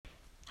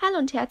Hallo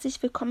und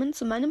herzlich willkommen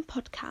zu meinem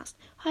Podcast.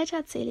 Heute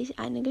erzähle ich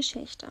eine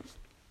Geschichte.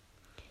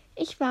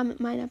 Ich war mit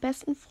meiner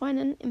besten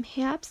Freundin im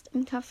Herbst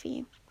im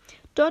Café.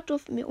 Dort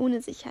durften wir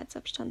ohne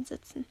Sicherheitsabstand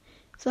sitzen.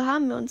 So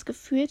haben wir uns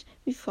gefühlt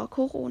wie vor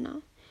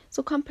Corona.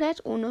 So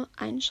komplett ohne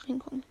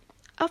Einschränkung.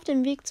 Auf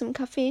dem Weg zum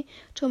Café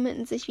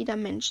tummelten sich wieder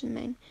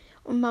Menschenmengen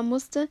und man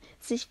musste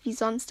sich wie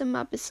sonst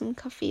immer bis zum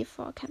Café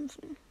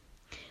vorkämpfen.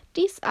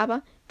 Dies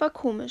aber war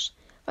komisch,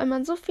 weil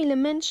man so viele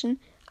Menschen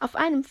auf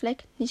einem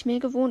Fleck nicht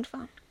mehr gewohnt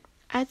war.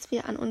 Als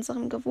wir an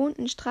unserem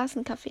gewohnten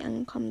Straßencafé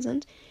angekommen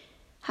sind,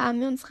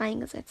 haben wir uns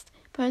reingesetzt,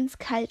 weil uns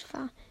kalt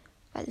war,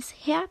 weil es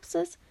Herbst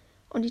ist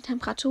und die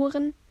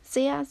Temperaturen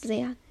sehr,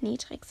 sehr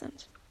niedrig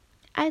sind.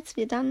 Als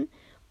wir dann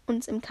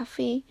uns im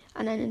Café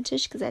an einen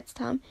Tisch gesetzt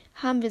haben,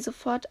 haben wir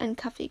sofort einen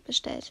Kaffee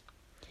bestellt.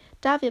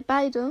 Da wir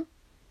beide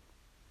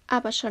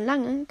aber schon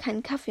lange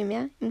keinen Kaffee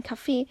mehr im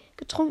Café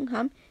getrunken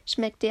haben,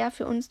 schmeckt der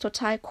für uns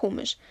total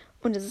komisch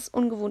und es ist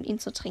ungewohnt, ihn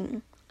zu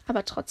trinken.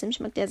 Aber trotzdem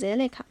schmeckt der sehr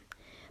lecker.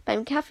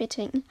 Beim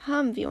Kaffeetrinken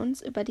haben wir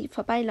uns über die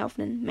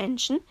vorbeilaufenden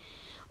Menschen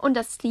und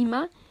das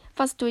Klima,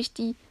 was durch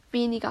die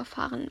weniger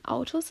fahrenden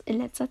Autos in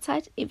letzter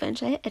Zeit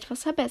eventuell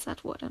etwas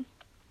verbessert wurde.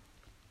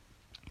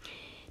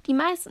 Die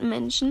meisten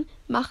Menschen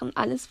machen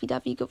alles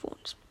wieder wie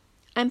gewohnt.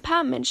 Ein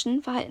paar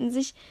Menschen verhalten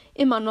sich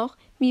immer noch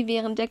wie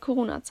während der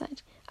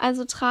Corona-Zeit,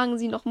 also tragen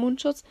sie noch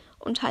Mundschutz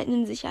und halten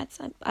den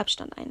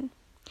Sicherheitsabstand ein.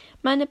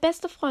 Meine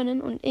beste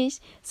Freundin und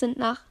ich sind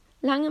nach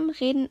langem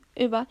Reden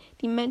über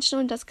die Menschen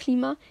und das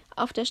Klima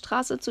auf der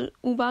Straße zur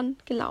U-Bahn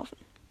gelaufen.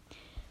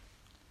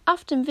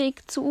 Auf dem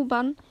Weg zur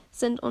U-Bahn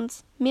sind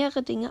uns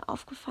mehrere Dinge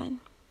aufgefallen.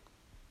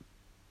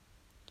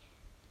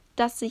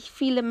 Dass sich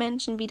viele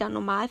Menschen wieder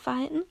normal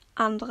verhalten,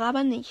 andere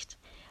aber nicht.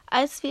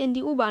 Als wir in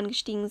die U-Bahn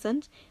gestiegen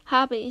sind,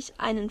 habe ich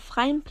einen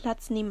freien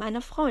Platz neben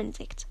einer Frau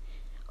entdeckt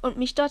und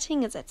mich dort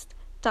hingesetzt.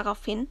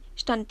 Daraufhin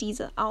stand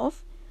diese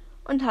auf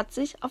und hat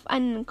sich auf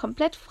einen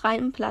komplett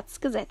freien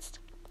Platz gesetzt.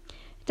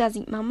 Da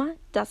sieht man mal,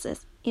 dass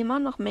es immer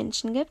noch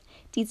Menschen gibt,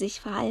 die sich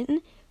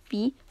verhalten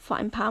wie vor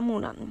ein paar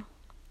Monaten.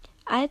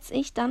 Als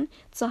ich dann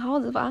zu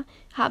Hause war,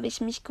 habe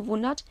ich mich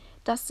gewundert,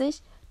 dass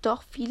sich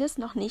doch vieles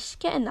noch nicht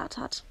geändert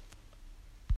hat.